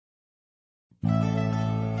For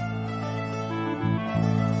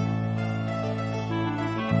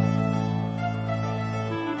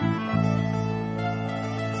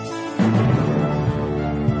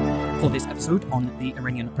this episode on the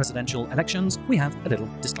Iranian presidential elections, we have a little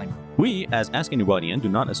disclaimer. We, as Ask An Iranian, do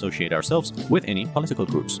not associate ourselves with any political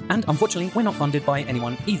groups. And unfortunately, we're not funded by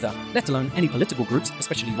anyone either, let alone any political groups,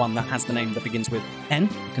 especially one that has the name that begins with N,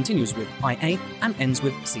 continues with IA, and ends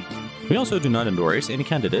with C. We also do not endorse any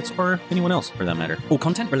candidates or anyone else for that matter. All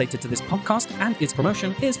content related to this podcast and its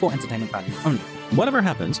promotion is for entertainment value only. Whatever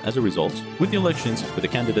happens as a result with the elections, with the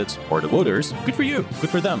candidates, or the voters, good for you, good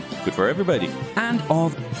for them, good for everybody. And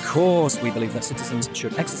of course, we believe that citizens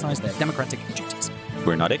should exercise their democratic duties.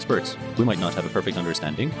 We're not experts. We might not have a perfect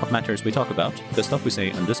understanding of matters we talk about. The stuff we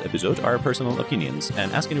say on this episode are personal opinions,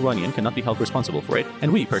 and Ask An Iranian cannot be held responsible for it,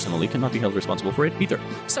 and we personally cannot be held responsible for it either.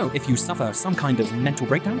 So if you suffer some kind of mental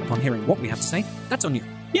breakdown upon hearing what we have to say, that's on you.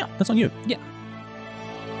 Yeah, that's on you. Yeah.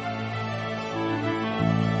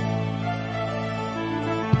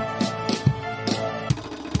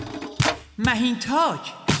 مهین تاج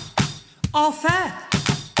آفت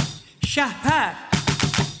شهپر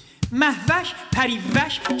مهوش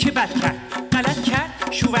پریوش چه بد کرد غلط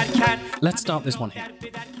کرد شوور کرد. Let's start this one here.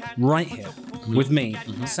 Right here, with me,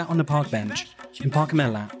 sat on the park bench in Park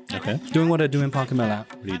Millat. Okay. Doing what I do in Park Millat.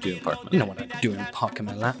 What do you do in Park You know what I do in Park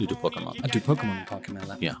Millat. You do Pokemon. I do Pokemon in Park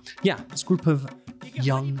Millat. Yeah. Yeah, this group of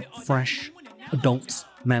young, fresh adults,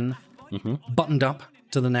 men, buttoned up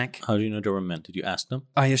to the neck. How do you know they were men? Did you ask them?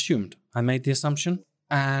 I assumed. I made the assumption.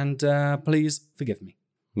 And please forgive me.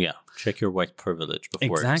 Yeah. Check your white privilege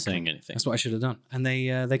before saying anything. That's what I should have done. And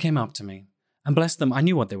they came up to me. And bless them, I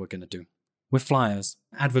knew what they were going to do. With flyers,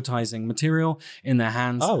 advertising material in their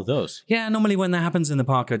hands. Oh, those. Yeah, normally when that happens in the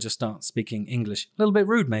park, I just start speaking English. A little bit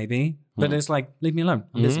rude, maybe. But it's like, leave me alone.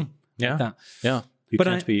 I'm busy. Yeah. Like that. Yeah. You But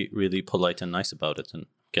can't be really polite and nice about it and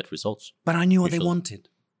get results. But I knew what they Usually. wanted.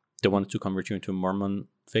 They wanted to convert you into Mormon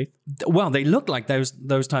faith? Well, they looked like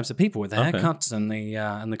those types of people with the Okay. haircuts and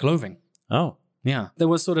the clothing. Oh. Yeah, there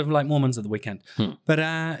was sort of like Mormons at the weekend. But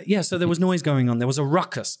yeah, so there was noise going on. There was a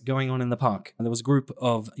ruckus going on in the park. And there was a group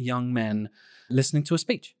of young men listening to a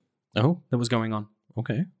speech Oh. that was going on.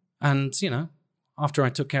 Okay. And, you know, after I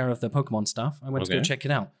took care of the Pokemon stuff, I went to go Okay. check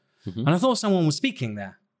it out. And I thought someone was speaking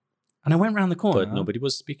there. And I went round the corner. But nobody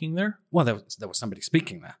was speaking there? Well, there was somebody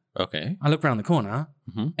speaking there. Okay. I looked round the corner.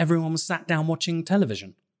 Everyone was sat down watching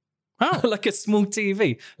television. Oh. Like a small TV.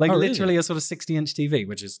 Like Oh, really? literally a sort of 60-inch TV,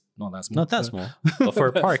 which is not that small. Not that small. But for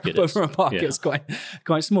a park it But is. for a park, Yeah. it's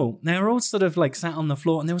quite small. They were all sort of like sat on the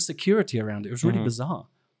floor and there was security around it. It was really bizarre.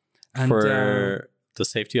 And, For the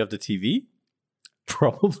safety of the TV?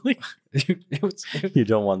 Probably. it was, You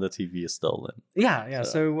don't want the TV stolen. yeah.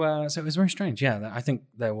 So it was very strange. Yeah, I think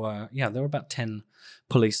there were about 10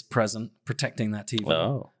 police present protecting that TV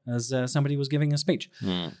Oh. as somebody was giving a speech.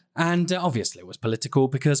 And obviously it was political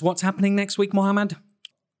because what's happening next week, Mohammed?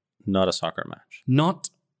 Not a soccer match. Not,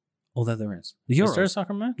 although there is. The Euros. Is there a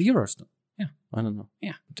soccer match? The Euros. Yeah. I don't know.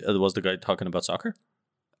 Yeah. Was the guy talking about soccer?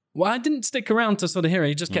 Well, I didn't stick around to sort of hear it.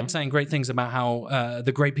 He just kept saying great things about how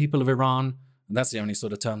the great people of Iran, and that's the only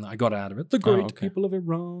sort of term that I got out of it. The great okay. people of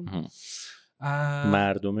Iran.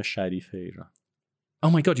 مردم شریف ایران. Oh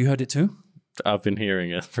my God, you heard it too? I've been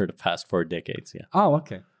hearing it for the past 4 decades, yeah. Oh,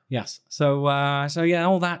 okay. Yes. So yeah,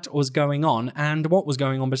 all that was going on. And what was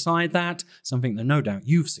going on beside that? Something that no doubt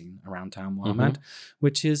you've seen around town, Mohammed,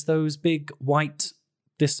 which is those big white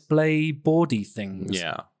display boardy things.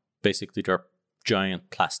 Yeah. Basically, they're giant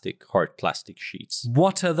hard plastic sheets.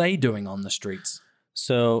 What are they doing on the streets?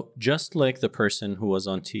 So just like the person who was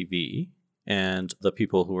on TV and the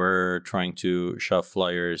people who were trying to shove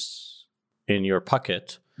flyers in your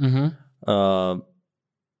pocket,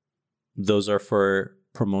 those are for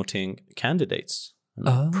promoting candidates,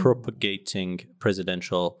 and propagating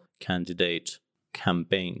presidential candidate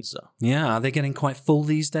campaigns. Yeah, are they getting quite full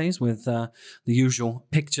these days with the usual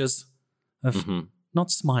pictures of not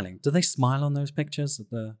smiling? Do they smile on those pictures?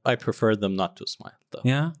 I prefer them not to smile, though.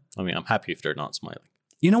 Yeah? I mean, I'm happy if they're not smiling.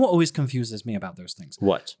 You know what always confuses me about those things?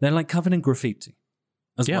 What? They're like covered in graffiti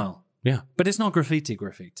as well. Yeah. But it's not graffiti.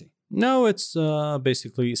 No, it's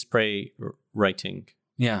basically spray writing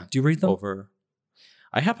Yeah. Do you read them? over.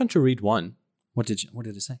 I happen to read one. What did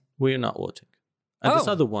it say? We're not voting. And this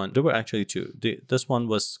other one, there were actually two. This one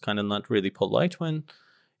was kind of not really polite when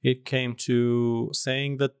it came to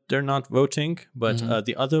saying that they're not voting. But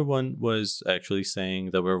the other one was actually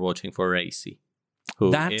saying that we're voting for Raisi,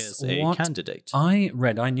 who That's is a what candidate. I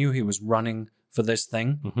read. I knew he was running for this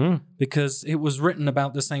thing Mm-hmm. because it was written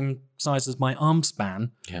about the same size as my arm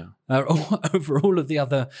span Yeah. over all of the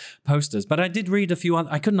other posters. But I did read a few other,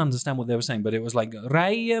 I couldn't understand what they were saying, but it was like,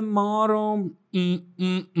 Raya Maro,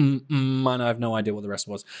 and I have no idea what the rest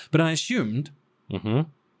was. But I assumed Mm-hmm.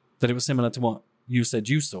 that it was similar to what you said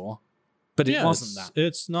you saw, but it wasn't that.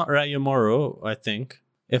 It's not Rayamoro, I think.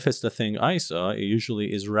 If it's the thing I saw, it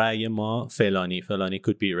usually is Rayama Felani. Felani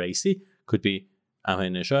could be Raisi, could be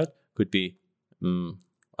Ahmadinejad, could be,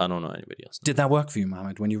 I don't know anybody else. Did that work for you,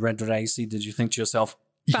 Mohammed? When you read Raisi, did you think to yourself,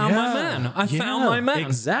 found my man. I found my man.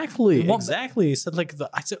 Exactly. Exactly. So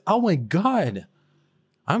I said, oh my God,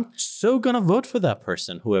 I'm so going to vote for that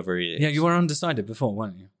person, whoever he is. Yeah, you were undecided before,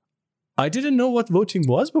 weren't you? I didn't know what voting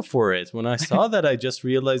was before it. When I saw that, I just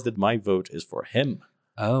realized that my vote is for him.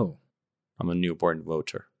 Oh. I'm a newborn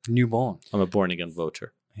voter. Newborn. I'm a born-again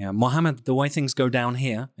voter. Yeah, Mohammed, the way things go down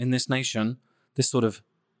here in this nation, this sort of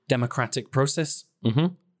democratic process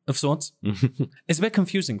of sorts, it's a bit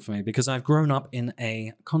confusing for me because I've grown up in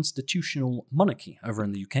a constitutional monarchy over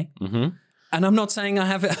in the UK. And I'm not saying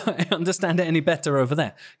I understand it any better over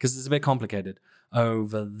there because it's a bit complicated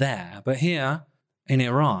over there. But here in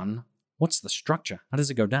Iran, what's the structure? How does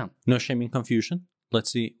it go down? No shaming confusion.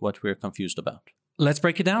 Let's see what we're confused about. Let's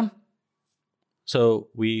break it down. So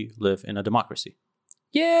we live in a democracy.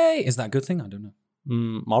 Yay! Is that a good thing? I don't know.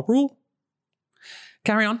 Mob rule?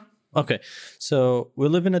 Carry on. Okay. So we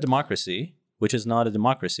live in a democracy, which is not a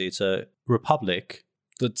democracy. It's a republic.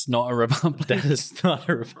 That's not a republic. That is not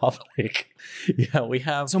a republic. Yeah, we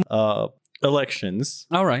have elections.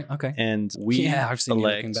 All right. Okay. And we I've seen you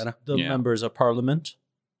looking elect better. the members of parliament,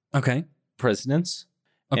 Okay. presidents,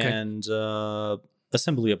 Okay. and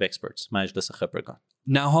assembly of experts. Majlis Khabragan.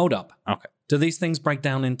 Now hold up. Okay. Do these things break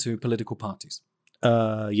down into political parties?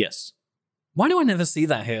 Yes. Why do I never see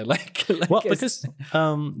that here? Like Well, it's- because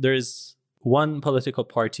there is one political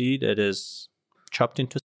party that is chopped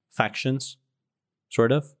into factions,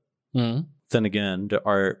 sort of. Mm. Then again, there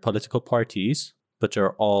are political parties, but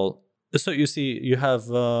they're all... So you see, you have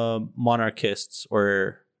monarchists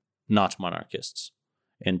or not monarchists.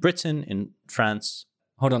 In Britain, in France...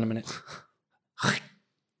 Hold on a minute.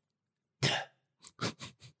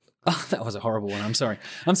 Oh, that was a horrible one. I'm sorry.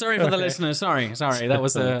 I'm sorry for the listeners. Sorry. That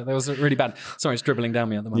was really bad. Sorry, it's dribbling down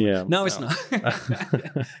me at the moment. Yeah, No, it's not.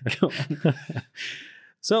 Go on.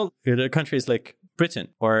 So the countries like Britain,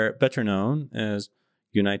 or better known as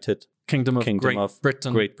United Kingdom of Great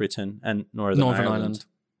Britain. Great Britain, and Northern Ireland.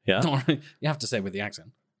 Yeah, You have to say with the accent.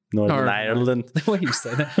 Northern Ireland. The way you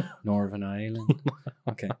say that. Northern Ireland.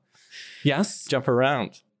 Okay. Yes. Jump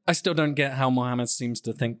around. I still don't get how Mohammed seems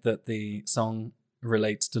to think that the song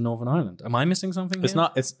relates to Northern Ireland. Am I missing something It's here?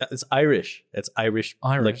 not. It's Irish. It's Irish.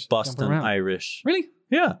 Irish. Like Jump Boston around. Irish. Really?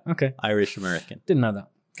 Yeah, Okay. Irish American. Didn't know that.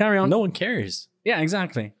 Carry on. No one cares. Yeah,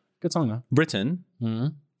 exactly. Good song, though. Britain,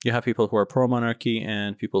 you have people who are pro-monarchy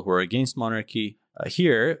and people who are against monarchy.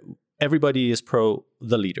 Here, everybody is pro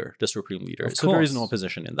the leader, the supreme leader. Of So there is course. no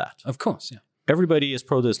opposition in that. Of course, yeah. Everybody is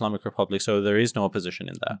pro the Islamic Republic, so there is no opposition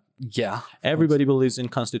in that. Yeah. Everybody believes in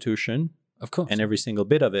constitution Of course. and every single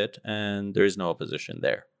bit of it, and there is no opposition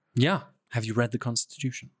there. Yeah. Have you read the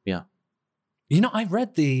Constitution? Yeah. You know, I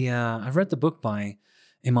read the book by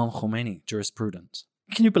Imam Khomeini, Jurisprudence.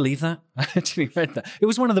 Can you believe that? I actually read that. It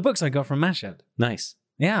was one of the books I got from Mashhad. Nice.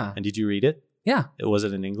 Yeah. And did you read it? Yeah. Was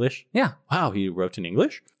it in English? Yeah. Wow, he wrote in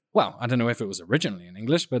English? Well, I don't know if it was originally in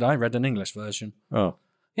English, but I read an English version. Oh,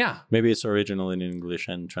 Yeah. maybe it's original in English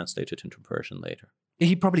and translated into Persian later.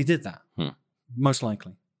 He probably did that. Hmm. Most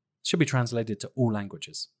likely. It should be translated to all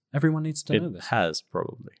languages. Everyone needs to know It this. has,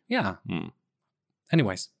 probably. Yeah. Hmm.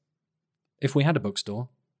 Anyways, if we had a bookstore,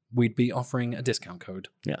 we'd be offering a discount code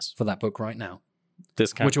Yes. for that book right now,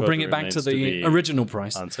 Discount which will code bring it back to remains the be original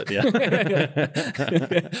price. answered, yeah.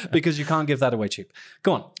 Because you can't give that away cheap.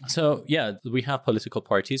 Go on. So, yeah, we have political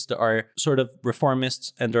parties that are sort of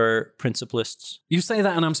reformists and are principalists. You say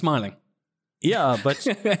that and I'm smiling. Yeah, but,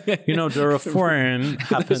 you know, the reform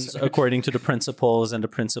happens according to the principles, and the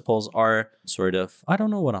principles are sort of, I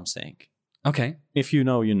don't know what I'm saying. Okay. If you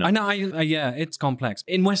know, you know. I know. Yeah, it's complex.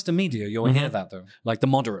 In Western media, you'll hear that though, like the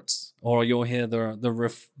moderates, or you'll hear the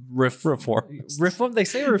reform. They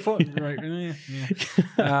say reform, right?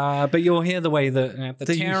 Yeah. But you'll hear the way that the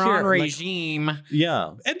So you Tehran hear, like- regime.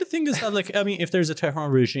 Yeah. And the thing is that, like, I mean, if there's a Tehran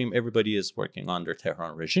regime, everybody is working under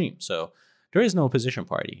Tehran regime. So there is no opposition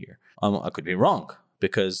party here. I could be wrong,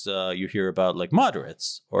 because you hear about, like,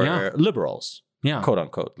 moderates or Yeah. liberals, Yeah. quote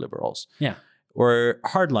unquote liberals. Yeah. Or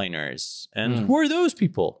hardliners. And who are those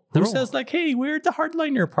people? They're Who all- says, like, hey, we're the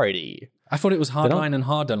hardliner party? I thought it was don't- hardline and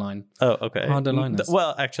harder line. Oh, okay. Harder liners.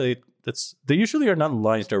 Well, actually, they usually are not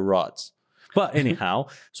lines, they're rods. But anyhow,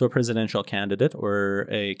 so a presidential candidate or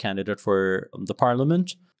a candidate for the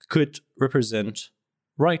parliament could represent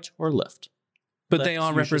right or left. But they That's are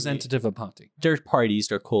usually- representative of party. They're parties,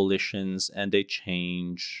 they're coalitions, and they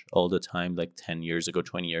change all the time. Like 10 years ago,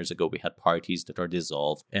 20 years ago, we had parties that are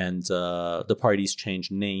dissolved, and the parties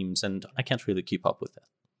change names, and I can't really keep up with that.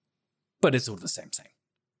 But it's all the same thing.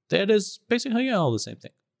 That is basically all the same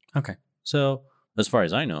thing. Okay. So, as far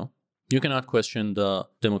as I know, you cannot question the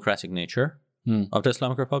democratic nature of the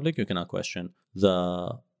Islamic Republic. You cannot question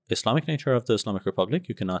the Islamic nature of the Islamic Republic.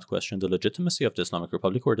 You cannot question the legitimacy of the Islamic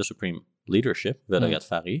Republic or the supreme leadership, Velayat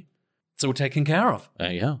Faqih. It's all taken care of.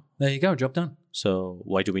 Yeah. There you go. Job done. So,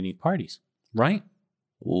 why do we need parties? Right?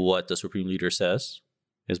 What the supreme leader says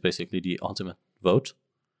is basically the ultimate vote.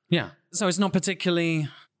 Yeah. So it's not particularly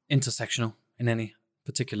intersectional in any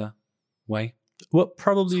particular way. Well,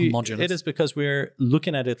 probably It's homogeneous. it is because we're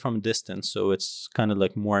looking at it from a distance, so it's kind of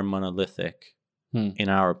like more monolithic in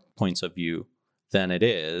our points of view than it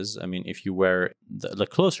is. I mean, if you were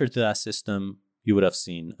closer to that system, you would have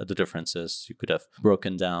seen the differences. You could have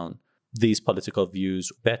broken down these political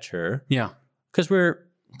views better Yeah. because we're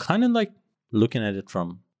kind of like looking at it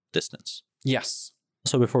from distance. Yes.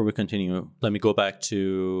 So before we continue, let me go back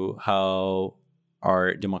to how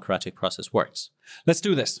our democratic process works. Let's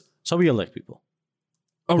do this. So we elect people.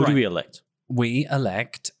 All Who right. do we elect? We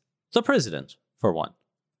elect. The president, for one.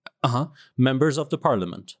 Uh-huh. Members of the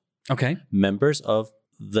parliament. Okay. Members of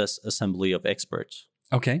this assembly of experts.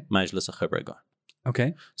 Okay. Majlis al-Khabragan.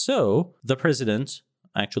 Okay. So the president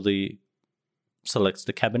actually selects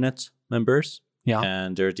the cabinet members. Yeah.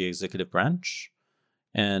 And they're the executive branch.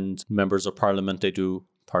 And members of parliament, they do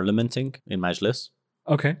parliamenting in Majlis.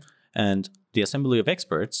 Okay. And the assembly of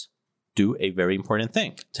experts do a very important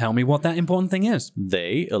thing. Tell me what that important thing is.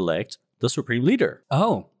 They elect the supreme leader,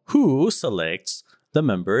 Oh. who selects the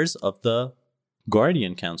members of the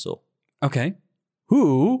Guardian Council, Okay.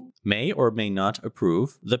 who may or may not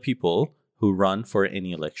approve the people who run for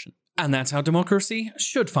any election. And that's how democracy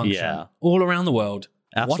should function. Yeah. All around the world.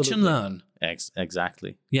 Watch and Absolutely. learn.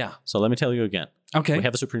 Exactly. Yeah. So let me tell you again. Okay. We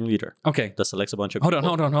have a supreme leader Okay. that selects a bunch of Hold people.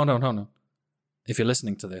 on. If you're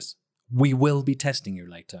listening to this, we will be testing you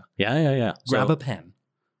later. Yeah. Grab So a pen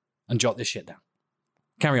and jot this shit down.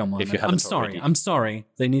 Carry on, Mohammed. If you haven't already. I'm sorry.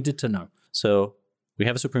 They needed to know. So we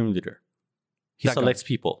have a supreme leader. He That guy. selects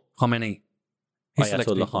people. Khomeini. He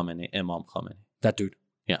selects Ayatollah people. Khamenei, Imam Khamenei. That dude.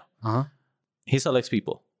 Yeah. Uh-huh. He selects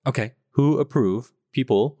people Okay. who approve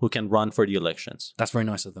people who can run for the elections. That's very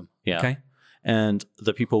nice of them. Yeah. Okay. And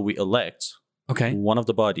the people we elect, Okay. one of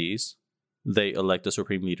the bodies, they elect the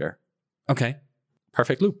supreme leader. Okay.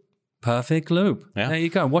 Perfect loop. Perfect loop. Yeah. There you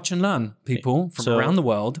go. Watch and learn, people from So- around the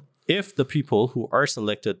world. If the people who are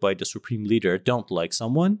selected by the supreme leader don't like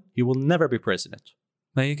someone, he will never be president.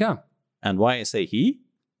 There you go. And why I say he?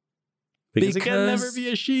 Because it can never Because- be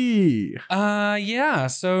a she. Yeah.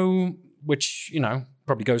 So, which,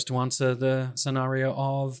 probably goes to answer the scenario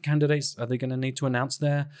of candidates. Are they going to need to announce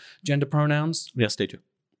their gender pronouns? Yes, they do.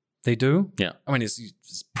 They do? Yeah. I mean, it's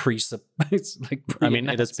it's like I mean,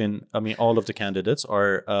 it has pre-announced. been, all of the candidates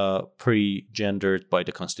are pre-gendered by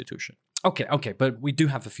the Constitution. Okay. But we do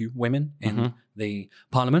have a few women in Mhm. the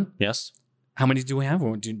parliament. Yes. How many do we have?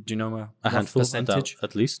 Or do you know a A rough handful percentage?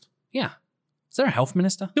 at least. Yeah. Is there a health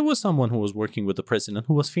minister? There was someone who was working with the president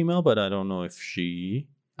who was female, but I don't know if she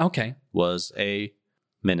Okay. was a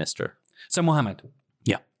minister. So, Mohammed.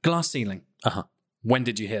 Yeah. Glass ceiling. Uh-huh. When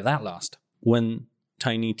did you hear that last? When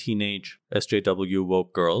tiny teenage SJW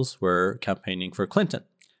woke girls were campaigning for Clinton.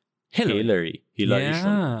 Hillary.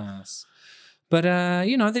 Yes. But,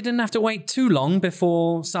 they didn't have to wait too long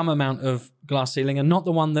before some amount of glass ceiling, and not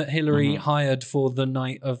the one that Hillary hired for the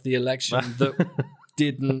night of the election that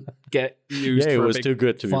didn't get used Yeah, it for was a big too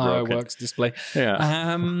good to be broken. fireworks display.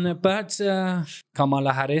 Yeah. But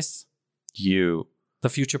Kamala Harris, You, the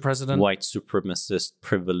future president. white supremacist,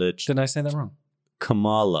 privileged Did I say that wrong?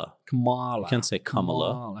 Kamala. Kamala. You can say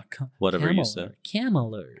Kamala. Whatever you say.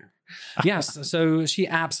 Kamala. Yes, so she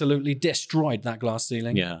absolutely destroyed that glass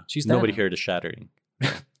ceiling. Yeah. She's there Nobody now. heard the shattering.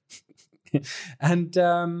 And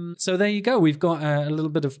so there you go. We've got a little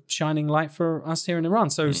bit of shining light for us here in Iran.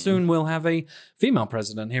 So soon we'll have a female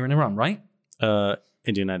president here in Iran, right?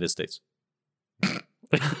 In the United States.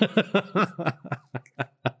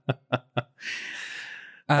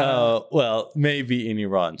 Well, maybe in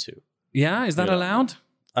Iran too. Yeah, is that Yeah. allowed?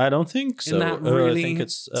 I don't think so. In that I really think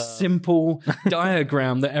it's simple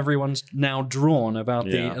diagram that everyone's now drawn about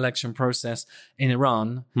the Yeah. election process in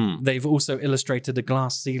Iran. They've also illustrated a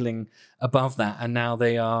glass ceiling above that, and now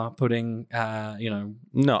they are putting,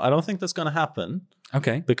 no, I don't think that's going to happen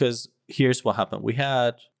okay, because here's what happened. We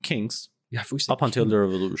had kings Yeah, if we said up until the if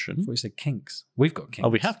revolution. we said kings, we've got kings. Oh,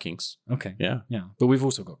 we have kings. Okay. Yeah. Yeah, but we've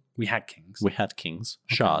also got we had kings. We had kings,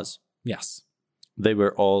 shahs. Yes. They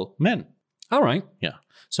were all men. All right. Yeah.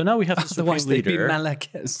 So now we have the supreme Otherwise, they'd be leader.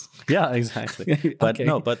 malakes. Yeah, exactly. But Okay.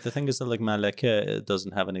 no, but the thing is that like Malaka it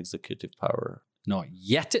doesn't have an executive power. Not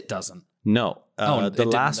yet. It doesn't. No, Oh, it the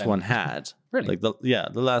didn't last then. one had. Really? Like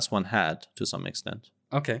the last one had to some extent.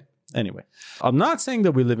 Okay. Anyway, I'm not saying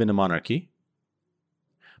that we live in a monarchy,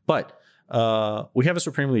 but we have a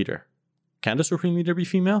supreme leader. Can the supreme leader be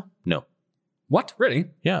female? No. What? Really?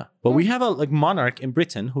 Yeah, but we have a like monarch in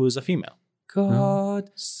Britain who is a female. God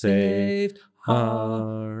Save saved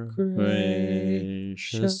our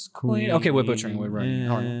gracious queen. Okay, we're butchering. We're running.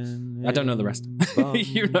 All right. I don't know the rest.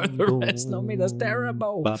 You know the rest, not me. That's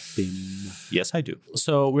terrible. Yes, I do.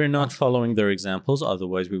 So we're not following their examples.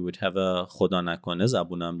 Otherwise, we would have a Khoda nakone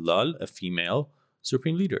Zabunam Lal, a female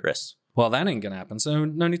supreme leaderess. Well, that ain't gonna happen. So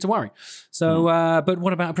no need to worry. So, but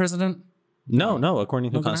what about a president? No.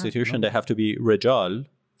 According to Not the gonna happen. constitution, they have to be Rajal.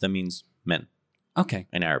 That means men Okay,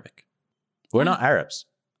 in Arabic. We're not Arabs.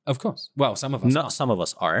 of course. Well, some of us. Not are. some of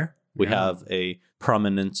us are. We Yeah. have a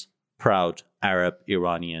prominent, proud Arab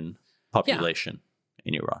Iranian population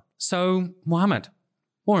in Iran. So, Mohammed,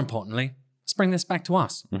 more importantly, let's bring this back to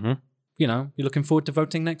us. Mhm. You know, you're looking forward to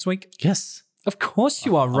voting next week? Yes. Of course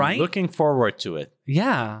you are, right? I'm looking forward to it.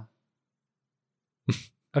 Yeah.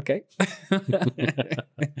 Okay.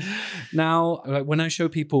 Now, when I show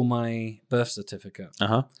people my birth certificate,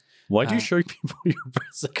 Uh-huh. Why do you show people your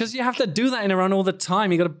birth because you have to do that in Iran all the time.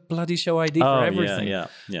 You got to bloody show ID for everything. Yeah.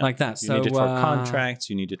 Like that. You So, need it for contracts.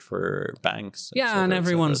 You need it for banks. et Yeah, cetera, and et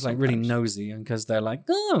everyone's cetera, like really sometimes. nosy, and because they're like,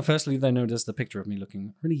 oh, firstly they notice the picture of me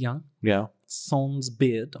looking really young, Yeah. sans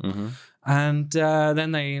beard, and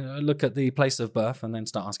then they look at the place of birth and then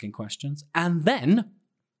start asking questions, and then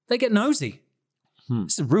they get nosy.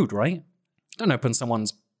 This is rude, right? Don't open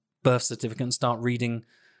someone's birth certificate and start reading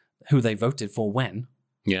who they voted for when.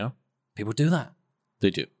 Yeah. People do that. They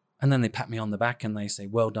do. And then they pat me on the back and they say,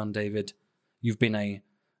 well done, David. You've been a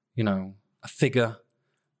figure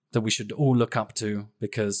that we should all look up to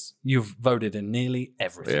because you've voted in nearly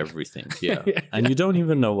everything. Everything. Yeah. And you don't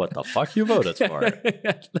even know what the fuck you voted for.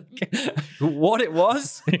 What it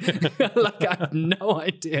was? Like, I have no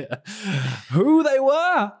idea who they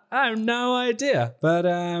were. I have no idea. But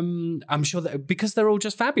I'm sure that because they're all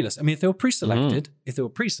just fabulous. I mean, if they were pre-selected,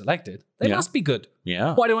 they Yeah. must be good.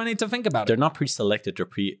 Yeah. Why do I need to think about They're it? not pre-selected. They're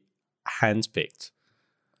pre-handpicked.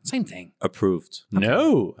 Same thing. Approved.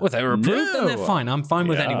 No. Well, they were approved, then they're No. fine. I'm fine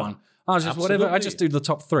with Yeah. anyone. I just whatever. I just do the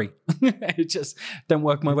top three. I just don't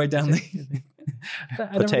work my way down the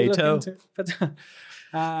I don't really look Potato. into it.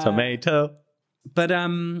 But, Tomato. But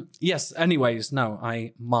yes. Anyways, no,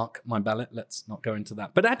 I mark my ballot. Let's not go into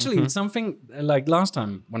that. But actually, something like last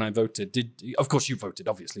time when I voted, of course you voted,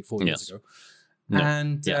 obviously 4 years Yes. ago, No.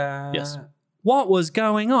 and Yeah. Yes. what was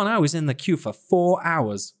going on? I was in the queue for 4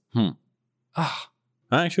 hours.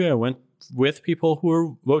 Actually, I went with people who were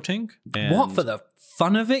voting. And What, for the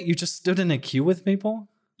fun of it? You just stood in a queue with people?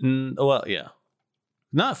 Well, yeah.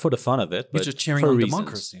 Not for the fun of it, but You're just cheering for on reasons.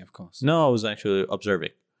 democracy, of course. No, I was actually observing.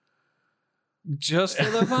 Just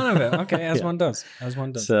for the fun of it. Okay, as Yeah. one does. As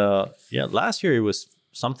one does. So, yeah, last year it was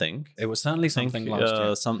something. It was certainly I think, something last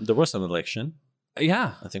year. there was some election,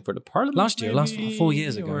 Yeah. I think, for the parliament. Last year, maybe, 4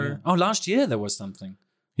 years ago. or- Yeah. Oh, last year there was something.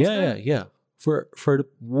 Yeah. For the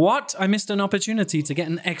What? I missed an opportunity to get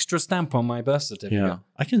an extra stamp on my birth certificate.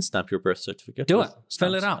 I can stamp your birth certificate. Do with it. Fill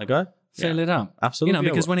stamps. it out. I got it? Fill Yeah. it up. Absolutely, I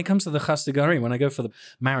because will. when it comes to the khastigari, when I go for the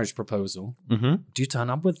marriage proposal, Mhm. do you turn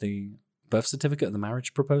up with the birth certificate of the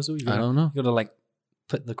marriage proposal? I don't know. You got to like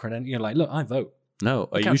put the credential. You're like, look, I vote. No,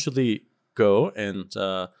 I Okay. usually go and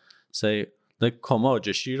say like کما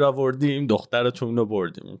جشیر آوردیم دخترتون رو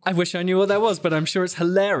بردیم. I wish I knew what that was, but I'm sure it's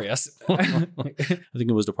hilarious. I think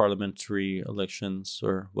it was the parliamentary elections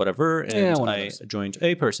or whatever, and Yeah, one of I those. joined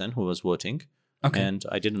a person who was voting, Okay. and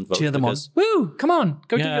I didn't vote Cheer them on. because Woo! Come on,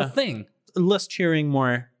 go do Yeah. your thing. less cheering,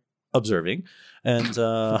 more observing, and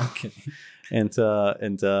Okay.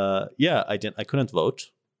 I couldn't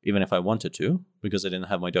vote even if I wanted to because I didn't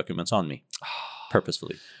have my documents on me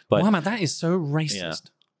purposefully. But Muhammad, that is so racist. Yeah.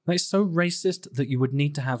 That is so racist that you would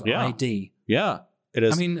need to have Yeah. ID. yeah, it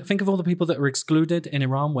is. I mean, think of all the people that are excluded in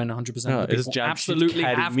Iran when 100% no, of the it is people Jamshid absolutely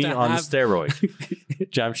carried have me to on have... steroid.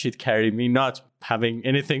 Jamshid carried me not having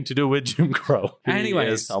anything to do with Jim Crow. He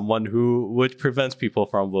Anyways. is someone who would prevent people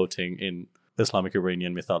from voting in Islamic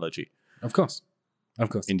Iranian mythology Of course. Of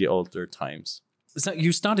course. in the older times. So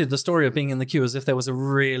you started the story of being in the queue as if there was a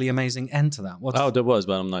really amazing end to that. What's... Oh, there was,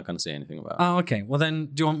 but I'm not going to say anything about it. Oh, okay. Well, then,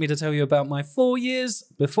 do you want me to tell you about my 4 years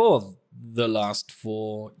before the last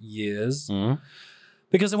 4 years Mhm.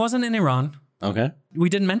 because it wasn't in Iran. Okay. We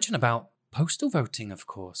didn't mention about postal voting, of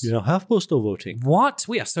course. You don't have postal voting. What?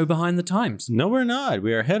 We are so behind the times. No, we're not.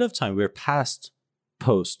 We are ahead of time. We're past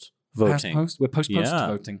post voting. Past post? We're post Yeah.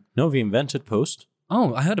 voting. No, we invented post.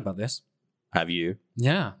 Oh, I heard about this. Have you?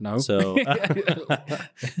 Yeah, no. So,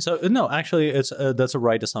 so no, actually, it's that's a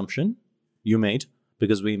right assumption you made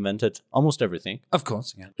because we invented almost everything. Of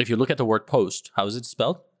course, yeah. If you look at the word post, how is it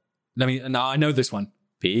spelled? No, I know this one.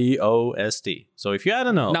 P-O-S-T. So if you had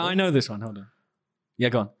to know, No, I know this one. Hold on. Yeah,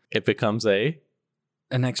 go on. it becomes an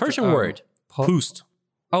extra Persian O. word. Post.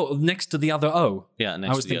 Oh, next to the other O. Yeah, I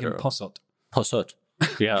next was to the thinking other. posot. Posot.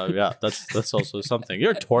 Yeah, that's also something.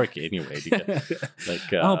 You're Torquay anyway. Like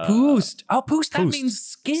Post. Oh, post. That post. means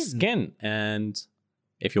skin. Skin. And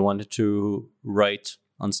if you wanted to write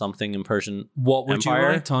on something in Persian What would Empire, you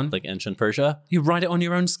write on? like ancient Persia, You write it on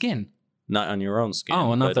your own skin. not on your own skin.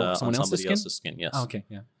 Oh, and I but, thought on someone else's somebody skin? else's skin. Yes. Oh, okay,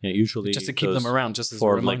 yeah. Yeah, usually Just to keep them those around, just as a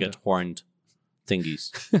four-legged reminder. horned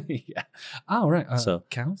thingies Yeah. Oh, right. So-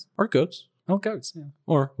 cows? or goats Oh, goats. Yeah.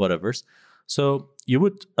 or whatever's. So you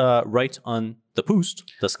would write on the post,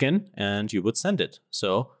 the skin, and you would send it.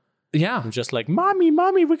 So Yeah. I'm just like,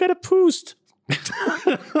 mommy, we got a post.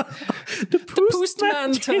 the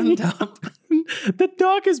postman turned up. The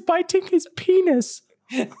dog is biting his penis.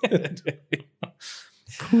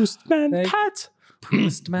 Postman They- Pat.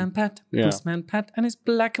 Postman Pat. Yeah. Postman Pat and his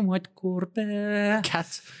black and white quarterback.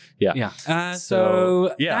 Cat. Yeah. Yeah.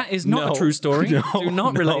 So, yeah, that is not no, a true story. no, Do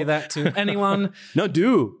not relay that to anyone No,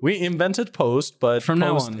 we invented post, but from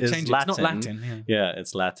now post on. is Change it. Latin. It's not Latin. Yeah. Yeah,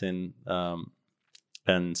 it's Latin.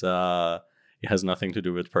 And it has nothing to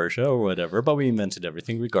do with Persia or whatever, but we invented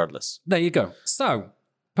everything regardless. There you go. So,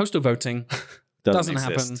 postal voting doesn't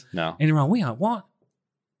exist. happen No. in Iran. We are what?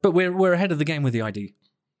 But we're ahead of the game with the ID.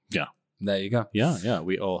 Yeah. There you go. Yeah.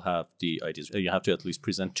 We all have the IDs. You have to at least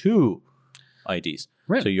present 2 IDs.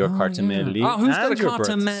 Really? So your carte yeah. Meli Oh, who's got and a your carte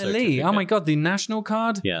birth Meli? Oh certificate. my god, the national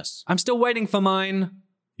card. Yes. I'm still waiting for mine.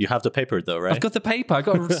 You have the paper though, right? I've got the paper. I've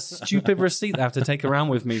got a stupid receipt that I have to take around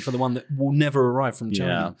with me for the one that will never arrive from Yeah.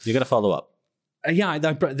 China. You got to follow up. Yeah,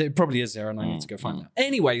 there probably is there, and I need to go find that.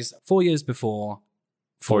 Anyways, 4 years before,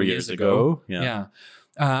 4 years ago. yeah,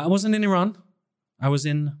 I wasn't in Iran. I was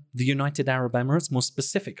in the United Arab Emirates, more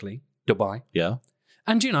specifically Dubai. Yeah.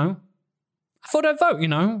 And, I thought I'd vote,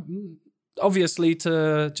 obviously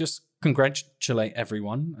to just congratulate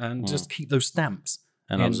everyone and just keep those stamps.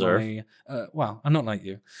 And in observe. Well, I'm not like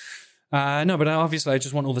you. No, but obviously I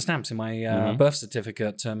just want all the stamps in my birth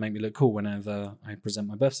certificate to make me look cool whenever I present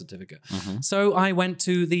my birth certificate. So I went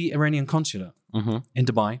to the Iranian consulate in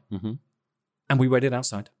Dubai and we waited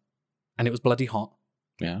outside. And it was bloody hot,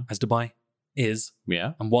 Yeah. as Dubai is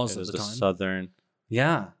Yeah. and was It at is the the time. southern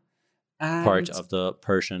Yeah. part And- of the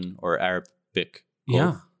Persian or Arabic Gulf.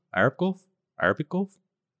 Yeah. Arab Gulf? Arabic Gulf?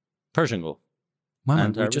 Persian Gulf. My man,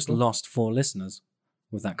 and we Arabic just Gulf? lost 4 listeners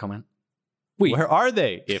with that comment. We. Where are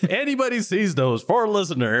they? If anybody sees those 4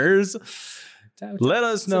 listeners, let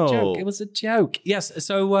us It was a joke. know. It was a joke. Yes.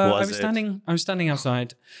 So I was standing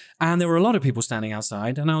outside, and there were a lot of people standing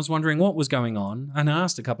outside, and I was wondering what was going on. And I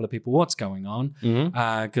asked a couple of people what's going on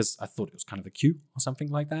because I thought it was kind of a queue or something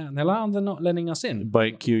like that. And they're like, "Oh, they're not letting us in."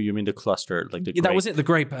 By Q, you mean the cluster, like the Yeah, that grape. was it. The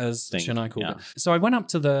grape, as thing, Shania called yeah. it. So I went up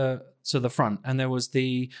to the front, and there was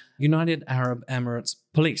the United Arab Emirates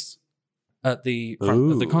police at the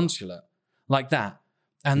front of the Ooh. consulate, like that.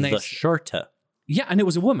 And they The shorta. yeah, and it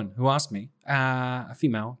was a woman who asked me, a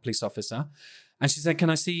female police officer, and she said, "Can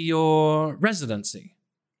I see your residency,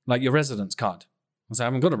 like your residence card?" I said, "I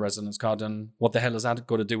haven't got a residence card, and what the hell has that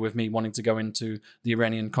got to do with me wanting to go into the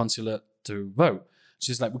Iranian consulate to vote?"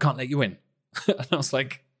 She's like, "We can't let you in," and I was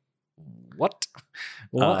like, "What?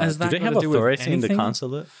 What has that do they got have to do with authority in the anything?"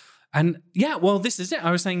 consulate? And yeah, well, this is it.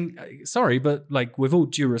 I was saying, sorry, but like with all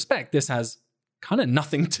due respect, this has kind of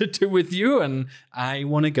nothing to do with you. And I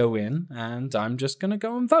want to go in and I'm just going to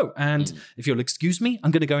go and vote. And if you'll excuse me, I'm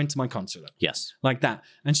going to go into my consulate Yes. like that.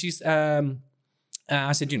 And she's,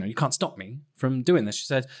 I said, you can't stop me from doing this. She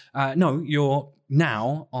said, no, you're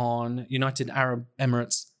now on United Arab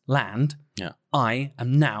Emirates land. Yeah. I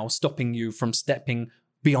am now stopping you from stepping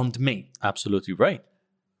beyond me. Absolutely right.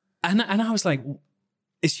 And I was like,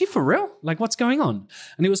 is she for real? Like, what's going on?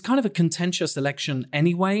 And it was kind of a contentious election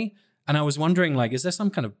anyway. And I was wondering, like, is there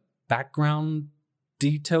some kind of background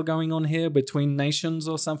detail going on here between nations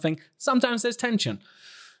or something? Sometimes there's tension.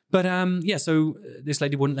 But yeah, so this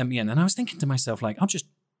lady wouldn't let me in. And I was thinking to myself, like,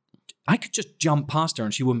 I could just jump past her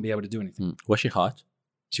and she wouldn't be able to do anything. Was she hot?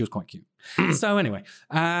 She was quite cute. So anyway,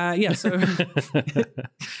 yeah, so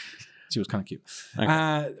She was kind of cute.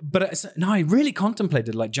 Okay. No, I really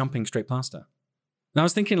contemplated like jumping straight past her. And I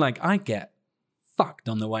was thinking like, I'd get fucked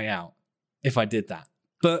on the way out if I did that.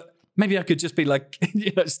 But maybe I could just be like,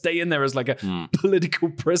 stay in there as like a political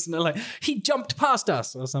prisoner. Like, he jumped past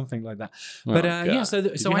us or something like that. But yeah,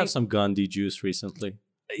 Did you have some Gandhi juice recently?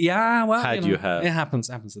 Yeah, well, You have. It happens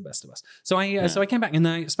to the best of us. So I came back and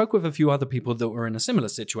I spoke with a few other people that were in a similar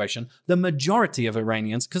situation. The majority of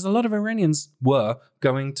Iranians, because a lot of Iranians were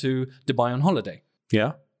going to Dubai on holiday.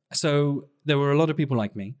 Yeah. So there were a lot of people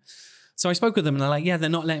like me. So I spoke with them and they're like, yeah, they're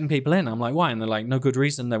not letting people in. I'm like, why? And they're like, no good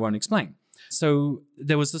reason. They won't explain. So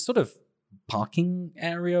there was this sort of parking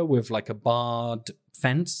area with like a barred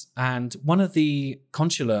fence. And one of the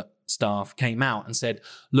consulate staff came out and said,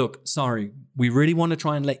 look, sorry, we really want to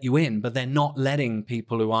try and let you in, but they're not letting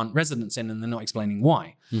people who aren't residents in and they're not explaining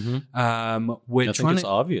why. Mm-hmm. I think it's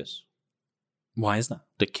obvious. Why is that?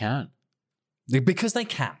 They can. Because they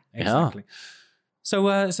can. Exactly.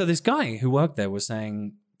 Yeah. So this guy who worked there was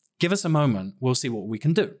saying, give us a moment, we'll see what we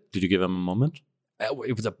can do. Did you give him a moment?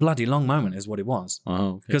 It was a bloody long moment is what it was.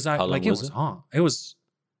 Oh, because How long it was hard. It was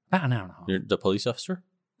about an hour and a half. You're the police officer?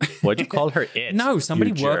 Why'd you call her it? No,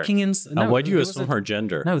 somebody working in... No, and why'd you assume her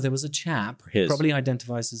gender? No, there was a chap, probably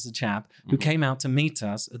identifies as a chap, who came out to meet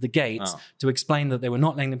us at the gates to explain that they were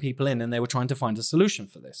not letting the people in and they were trying to find a solution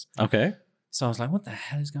for this. Okay. So I was like, what the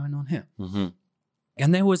hell is going on here? Mm-hmm.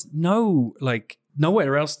 And there was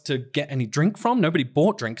nowhere else to get any drink from. Nobody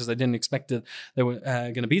bought drink because they didn't expect that they were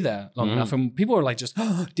going to be there long enough. And people were like just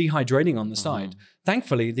dehydrating on the side.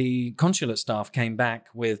 Thankfully, the consulate staff came back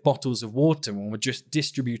with bottles of water and were just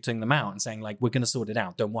distributing them out and saying like, we're going to sort it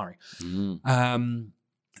out. Don't worry. Yeah.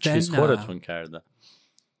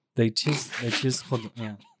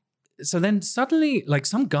 So then suddenly like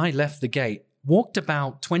some guy left the gate, walked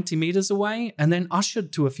about 20 meters away and then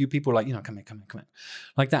ushered to a few people like, come here,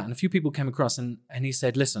 like that. And a few people came across and he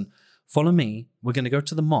said, listen, follow me. We're going to go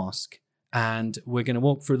to the mosque and we're going to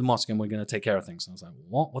walk through the mosque and we're going to take care of things. And I was like,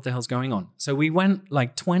 what? What the hell's going on? So we went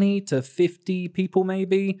like 20 to 50 people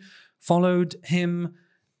maybe, followed him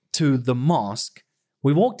to the mosque.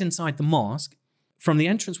 We walked inside the mosque. From the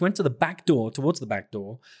entrance, went to the back door, towards the back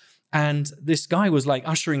door. And this guy was like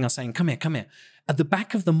ushering us saying, come here. At the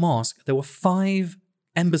back of the mosque, there were 5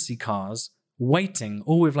 embassy cars waiting,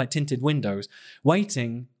 all with like tinted windows,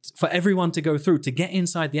 waiting for everyone to go through to get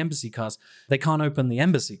inside the embassy cars. They can't open the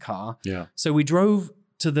embassy car. Yeah. So we drove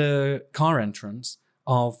to the car entrance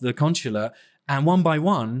of the consulate and one by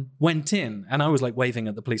one went in. And I was like waving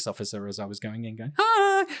at the police officer as I was going in, going,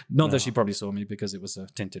 hi. Not that she probably saw me because it was a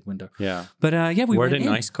tinted window. Yeah. But yeah, we were went they in.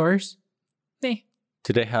 nice cars? Yeah.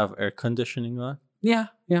 Did they have air conditioning on? Yeah.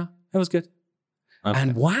 It was good. Okay.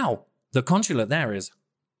 And wow, the consulate there is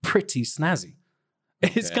pretty snazzy.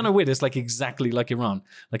 It's kind of weird. It's like exactly like Iran,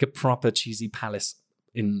 like a proper cheesy palace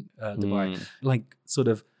in Dubai, like sort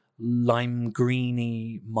of lime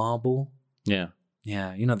greeny marble. Yeah,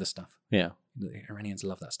 you know the stuff. Yeah, the Iranians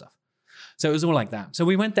love that stuff. So it was all like that. So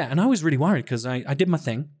we went there, and I was really worried because I did my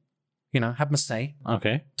thing, had my say.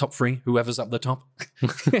 Okay, top 3, whoever's up the top,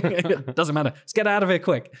 doesn't matter. Let's get out of here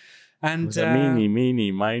quick. And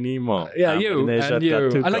meeny, miny, mo. Yeah, you.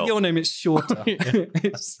 I like your name. It's shorter.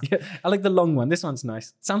 I like the long one. This one's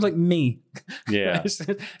nice. Sounds like me. Yeah. This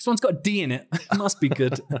one's got a D in it. It must be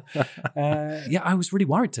good. I was really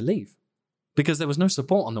worried to leave because there was no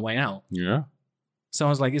support on the way out. Yeah. So I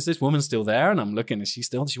was like, is this woman still there? And I'm looking, is she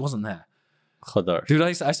still? She wasn't there. Khadar. Dude,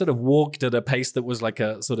 I sort of walked at a pace that was like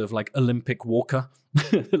a sort of like Olympic walker,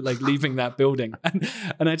 like leaving that building.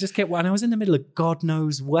 And I just kept, and I was in the middle of God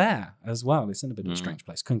knows where as well. It's in a bit of a strange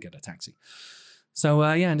place. Couldn't get a taxi. So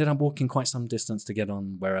ended up walking quite some distance to get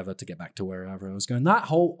on wherever, to get back to wherever I was going. That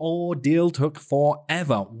whole ordeal took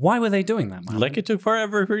forever. Why were they doing that, man? Like it took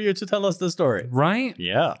forever for you to tell us the story. Right?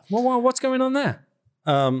 Yeah. Well, what's going on there?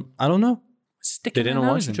 I don't know. They didn't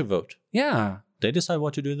want you to vote. Yeah. They decide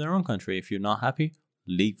what to do in their own country. If you're not happy,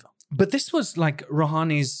 leave. But this was like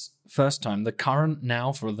Rouhani's first time, the current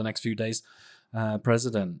now for the next few days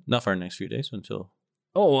president. Not for the next few days until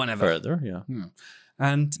whenever. Further, yeah.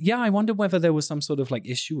 And I wonder whether there was some sort of like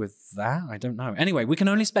issue with that. I don't know. Anyway, we can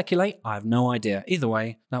only speculate. I have no idea. Either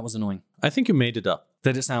way, that was annoying. I think you made it up.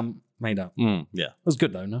 Did it sound made up? Yeah. It was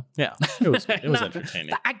good though, no? Yeah. It was entertaining.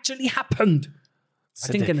 That actually happened.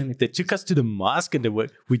 So didn't get any. They took us to the mosque, and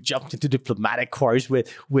we jumped into diplomatic cars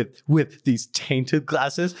with these tainted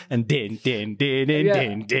glasses, and din. And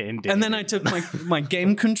then I took my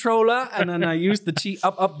game controller, and then I used the cheat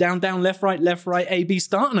up, down, left, right, A, B,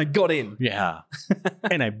 start, and I got in. Yeah.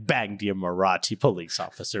 And I banged the Emirati police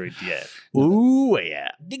officer in the end. Ooh, yeah.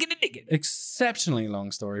 Dig it. Exceptionally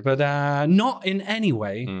long story, but not in any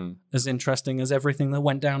way as interesting as everything that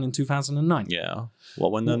went down in 2009. Yeah.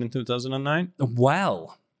 What went down in 2009?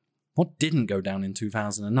 Well, what didn't go down in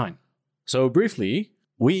 2009? So briefly,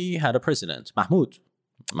 we had a president, Mahmoud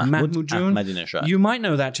Jun. Ahmadinejad. You might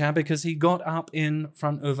know that chap because he got up in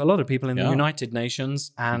front of a lot of people in the United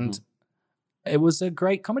Nations, and it was a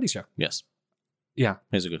great comedy show. Yes. Yeah.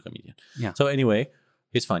 He's a good comedian. Yeah. So anyway,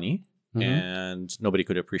 he's funny, and nobody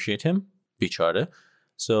could appreciate him. Bichara.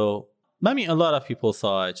 So, I mean, a lot of people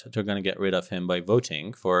thought they're going to get rid of him by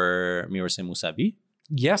voting for Mirza Mousavi,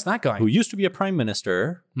 Yes, that guy. who used to be a prime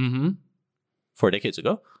minister 4 decades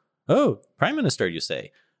ago. Oh, prime minister, you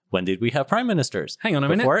say? When did we have prime ministers? Hang on a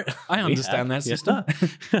minute. Before, I understand that system.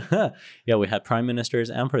 Yeah, we had prime ministers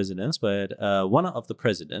and presidents, but one of the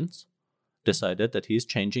presidents decided that he's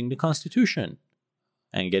changing the constitution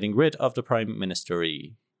and getting rid of the prime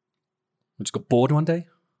ministry. Just got bored one day.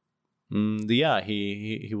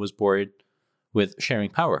 He was bored with sharing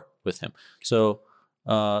power with him. So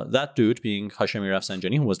that dude, being Hashemi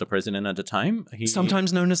Rafsanjani, who was the president at the time, he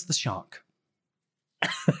Sometimes known as the shark.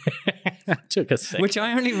 took a second. Which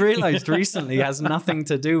I only realized recently has nothing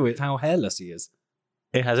to do with how hairless he is.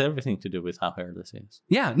 It has everything to do with how hairless he is.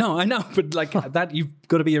 Yeah, no, I know, but like that, you've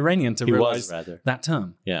got to be Iranian to He realize was, rather. that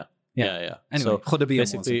term. Yeah. Yeah. Anyway, So Khudabiyan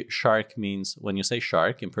basically, shark means, when you say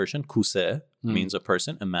shark in Persian, kuse means a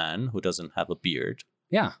person, a man who doesn't have a beard.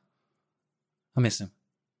 Yeah. I miss him.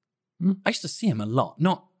 I used to see him a lot.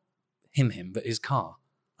 Not him, but his car.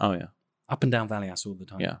 Oh, yeah. Up and down Valley Ass all the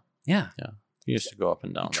time. Yeah. Yeah. He used to go up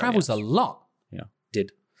and down. He travels a lot. Yeah.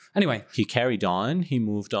 Did. Anyway. He carried on. He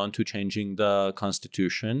moved on to changing the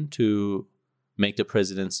constitution to make the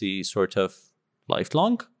presidency sort of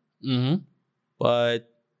lifelong. Mm-hmm. But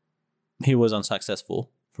he was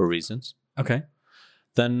unsuccessful for reasons. Okay.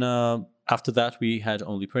 Then after that, we had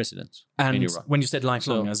only presidents in And Iran. when you said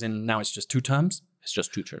lifelong, as in now it's just 2 terms? It's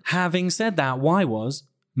just 2 terms. Having said that, why was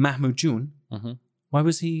Mahmoud Jun, Mhm. why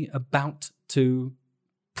was he about to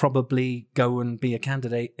probably go and be a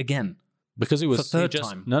candidate again? Because it was For third he just,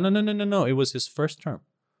 time. No. It was his first term.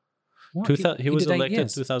 What? He was did 8 elected in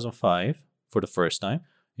years. 2005 for the first time.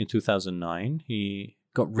 In 2009, he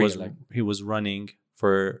Got he was running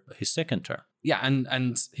for his second term. Yeah,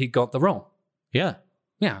 and he got the role. Yeah,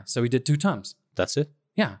 Yeah, so he did 2 terms. that's it.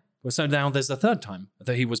 Yeah. Well, so now there's a third time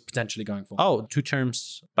that he was potentially going for. Oh, 2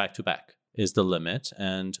 terms back to back is the limit,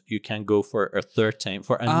 and you can go for a third time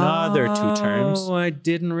for another 2 terms. Oh, I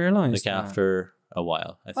didn't realize Like that. after a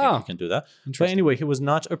while, I think Oh, you can do that. But interesting. anyway, he was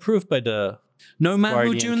not approved by the No Mahmoud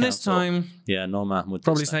Guardian Jun this Council. time. yeah no Mahmoud.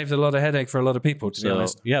 Probably this time. saved a lot of headache for a lot of people, to be So,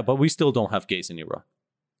 honest. yeah, but we still don't have gays in Iran,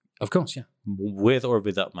 Of course, yeah. with or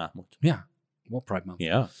without Mahmoud. Yeah. What Pride Month?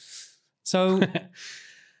 Yeah. So,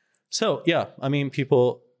 So, yeah, I mean,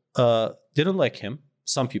 people didn't like him.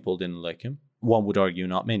 Some people didn't like him. One would argue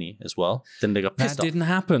not many as well. Then they got that pissed off. didn't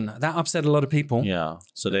happen. That upset a lot of people. Yeah.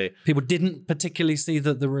 So People didn't particularly see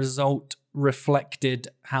that the result reflected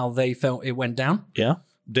how they felt it went down.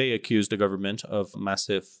 they accused the government of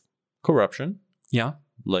massive corruption, Yeah.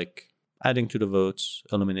 like adding to the votes,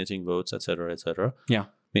 eliminating votes, etc., Yeah.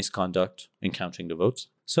 misconduct in counting the votes.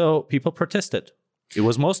 So people protested. It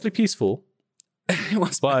was mostly peaceful, It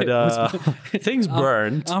was, but it was- things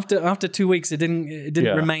burned. after 2 weeks, it didn't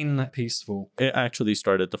Yeah. remain peaceful. It actually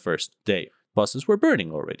started the first day. Buses were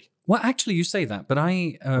burning already. Well, actually, you say that, but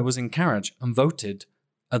I was in Karaj and voted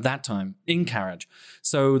at that time in Karaj.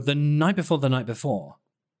 So the night before,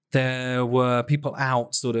 there were people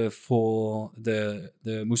out sort of for the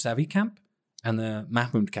Mousavi camp and the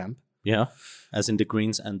Mahmoud camp. Yeah. As in the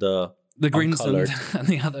Greens and the The Greens and, Uncolored. and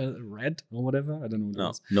the other red or whatever. I don't know what it no,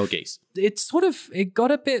 was. no gays. It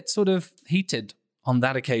got a bit sort of heated on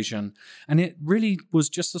that occasion. And it really was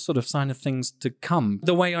just a sort of sign of things to come.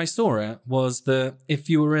 The way I saw it was that if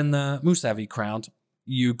you were in the Mousavi crowd,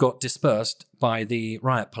 you got dispersed by the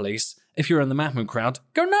riot police. If you were in the Mahmoud crowd,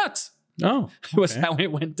 go nuts! Oh, Was how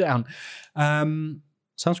it went down.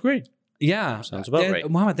 sounds great. Yeah. Sounds about right.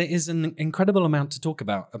 Wow, there is an incredible amount to talk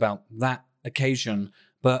about that occasion,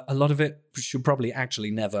 but a lot of it should probably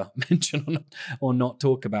actually never mention or not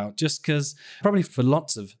talk about, just because probably for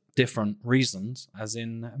lots of different reasons, as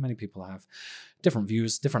in many people have different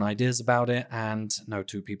views, different ideas about it, and no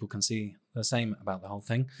two people can see the same about the whole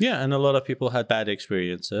thing. Yeah, and a lot of people had bad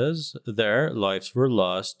experiences. Their lives were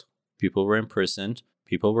lost. People were imprisoned.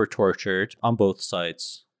 People were tortured on both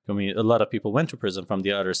sides. I mean, a lot of people went to prison from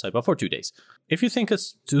the other side, but for 2 days. If you think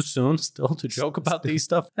it's too soon still to joke about these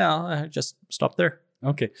stuff, just stop there.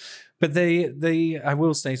 Okay, but I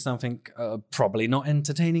will say something probably not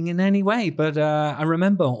entertaining in any way, but I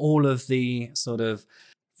remember all of the sort of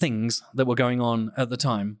things that were going on at the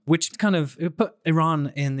time, which kind of put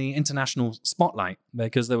Iran in the international spotlight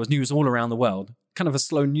because there was news all around the world. Kind of a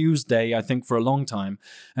slow news day, I think, for a long time,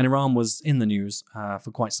 and Iran was in the news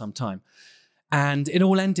for quite some time. And it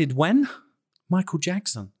all ended when? Michael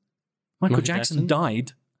Jackson. Michael Jackson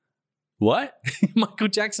died. What? Michael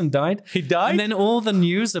Jackson died. He died? And then all the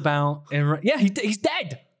news about Iran. Yeah, he's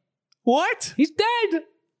dead. What? He's dead.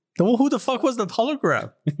 Well, who the fuck was that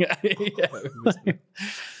hologram?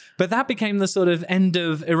 But that became the sort of end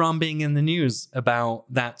of Iran being in the news about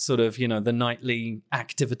that sort of, the nightly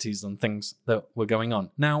activities and things that were going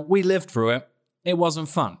on. Now, we lived through it. It wasn't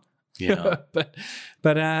fun. Yeah.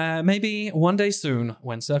 but maybe one day soon,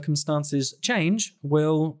 when circumstances change,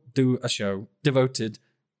 we'll do a show devoted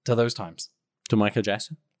to those times. To Michael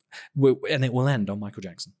Jackson? And it will end on Michael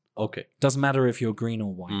Jackson. Okay. Doesn't matter if you're green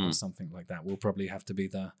or white or something like that. Will probably have to be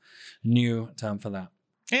the new term for that.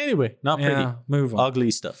 Anyway, not pretty. Yeah, move on. Ugly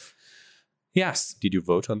stuff. Yes. Did you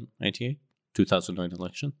vote on 98? 2009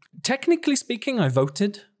 election? Technically speaking, I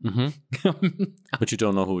voted. Mm-hmm. But you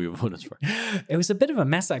don't know who you voted for. It was a bit of a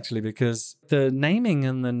mess, actually, because the naming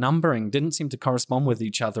and the numbering didn't seem to correspond with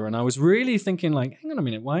each other. And I was really thinking, like, hang on a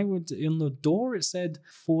minute, why would in the door it said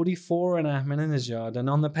 44 and Ahmadinejad, and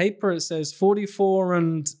on the paper it says 44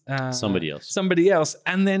 and somebody else.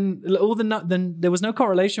 And then then there was no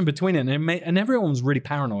correlation between it, and everyone was really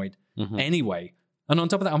paranoid anyway. And on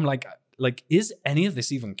top of that, I'm like, is any of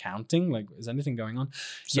this even counting? Like, is anything going on?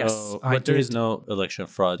 So, yes. But there is no election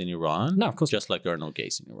fraud in Iran. No, of course. Just like there are no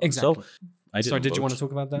gays in Iran. Exactly. So, I didn't did you vote want to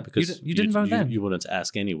talk about that? because You didn't vote then? You wouldn't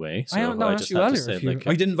ask anyway. So I asked you earlier if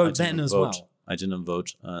you didn't vote then as well. I didn't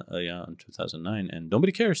vote in 2009, and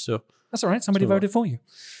nobody cares. So that's all right. Somebody voted for you.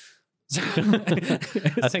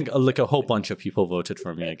 I think like a whole bunch of people voted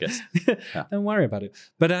for me, I guess. Yeah. Don't worry about it.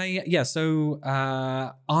 But so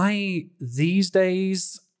I these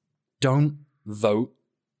days don't vote,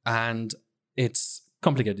 and it's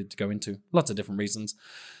complicated to go into. Lots of different reasons.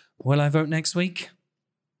 Will I vote next week?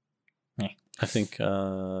 I think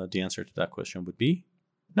the answer to that question would be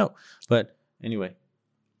no. But anyway.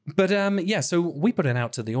 But so we put it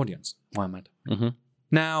out to the audience, Mohammed. Mm-hmm.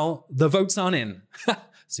 Now, the votes aren't in.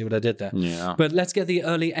 See what I did there? Yeah. But let's get the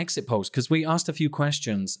early exit polls, because we asked a few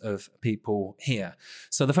questions of people here.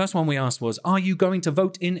 So the first one we asked was, are you going to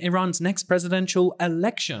vote in Iran's next presidential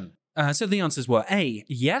election? So the answers were A,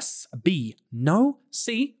 yes, B, no,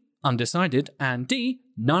 C, undecided, and D,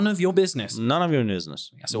 none of your business. None of your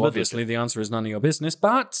business. So obviously the answer is none of your business,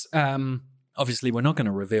 but obviously we're not going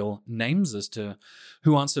to reveal names as to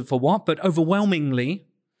who answered for what, but overwhelmingly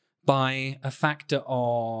by a factor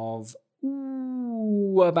of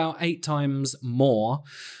about 8 times more.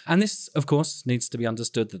 And this, of course, needs to be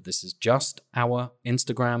understood that this is just our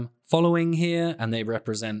Instagram following here, and they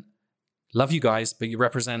represent, love you guys, but you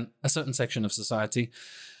represent a certain section of society.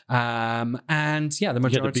 And the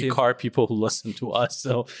majority the big car people who listen to us,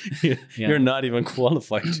 so you're not even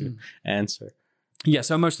qualified to answer. Yeah,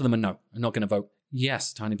 so most of them are no. I'm not going to vote.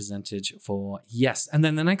 Yes, tiny percentage for yes. And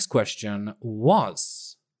then the next question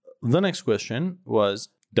was... The next question was,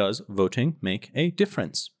 does voting make a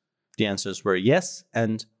difference? The answers were yes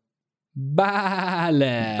and... Bale.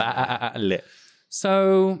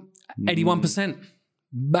 So, 81%.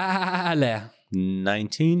 Bale.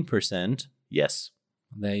 19% yes.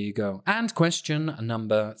 There you go. And question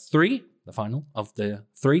number 3, the final of the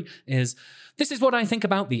 3, is, this is what I think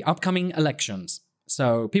about the upcoming elections.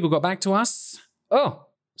 So people got back to us.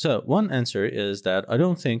 So one answer is that I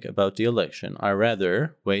don't think about the election. I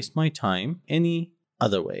rather waste my time any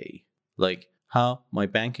other way. Like how my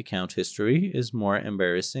bank account history is more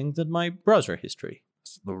embarrassing than my browser history.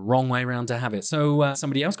 It's the wrong way around to have it. So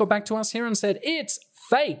somebody else got back to us here and said, it's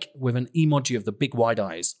fake, with an emoji of the big wide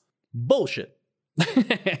eyes. Bullshit.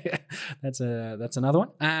 That's another one.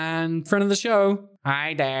 And friend of the show,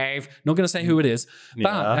 hi Dave. Not going to say who it is,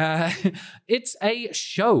 but it's a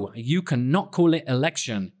show. You cannot call it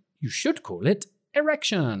election. You should call it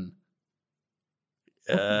erection.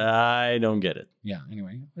 I don't get it. Yeah.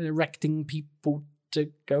 Anyway, erecting people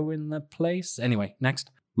to go in the place. Anyway,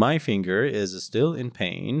 next. My finger is still in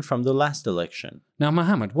pain from the last election. Now,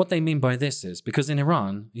 Mohammed, what they mean by this is because in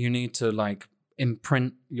Iran, you need to like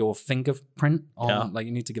imprint your fingerprint on, like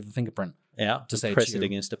you need to give a fingerprint. Yeah, to say press to it you.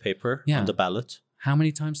 against the paper Yeah. on the ballot. How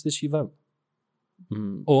many times did she vote?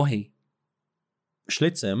 Or he?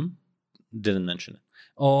 Schlitzem didn't mention it.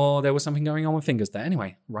 Or there was something going on with fingers there. Anyway,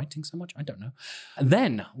 writing so much, I don't know.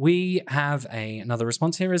 Then we have another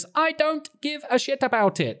response here is, I don't give a shit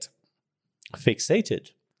about it. Fixated.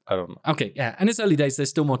 I don't know. Okay, yeah. And it's early days. There's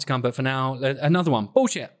still more to come. But for now, another one.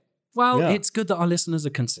 Bullshit. Well, Yeah. it's good that our listeners are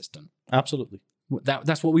consistent. Absolutely.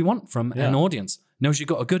 That's what we want from an audience. Knows you've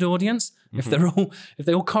got a good audience. If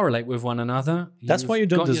they all correlate with one another. That's why you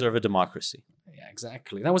don't got your- deserve a democracy. Yeah,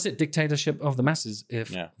 exactly. That was it. Dictatorship of the masses if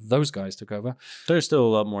those guys took over. There's still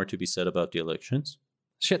a lot more to be said about the elections.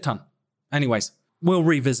 Shit ton. Anyways, we'll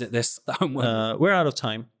revisit this. We're out of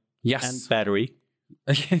time Yes. and battery.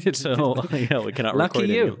 So we cannot Lucky record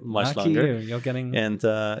you. any much Lucky longer. you. You're getting... And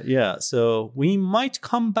so we might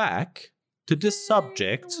come back to this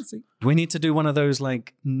subject. Do we need to do one of those like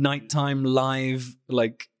nighttime live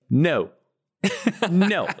like... No.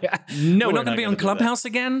 No. No. We're not going to be on Clubhouse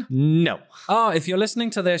again? No. Oh, if you're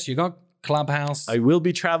listening to this, you got Clubhouse. I will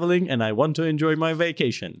be traveling and I want to enjoy my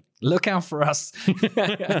vacation. Look out for us. We did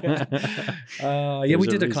a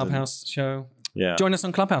reason. Clubhouse show. Yeah. Join us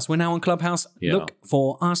on Clubhouse. We're now on Clubhouse. Yeah. Look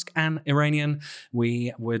for Ask an Iranian.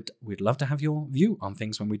 We'd love to have your view on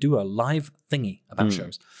things when we do a live thingy about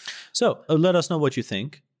shows. So let us know what you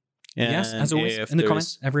think. And Yes, as always, if in the there's-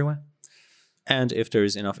 comments, everywhere. And if there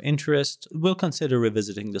is enough interest, we'll consider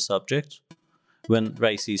revisiting the subject when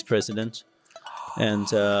Raisi is president. And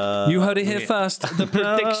You heard it here first. The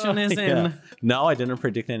prediction is in. Yeah. No, I didn't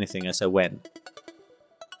predict anything. I said when.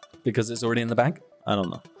 Because it's already in the bag. I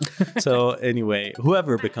don't know. So anyway,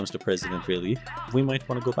 whoever becomes the president, really, we might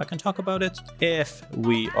want to go back and talk about it if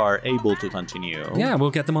we are able to continue Yeah,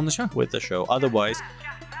 we'll get them on the show. with the show. Otherwise,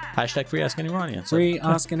 hashtag free Ask an Iranian. So, Free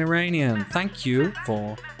Ask an Iranian. Thank you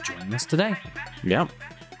for joining us today. yeah,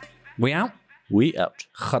 We out? we out.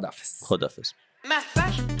 Khadafiz. Khudafiz.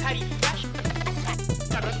 محوش پریوش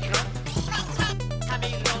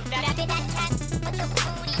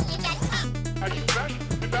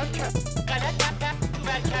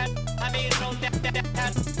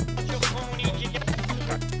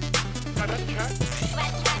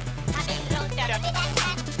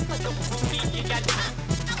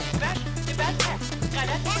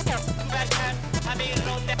همه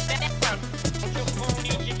رو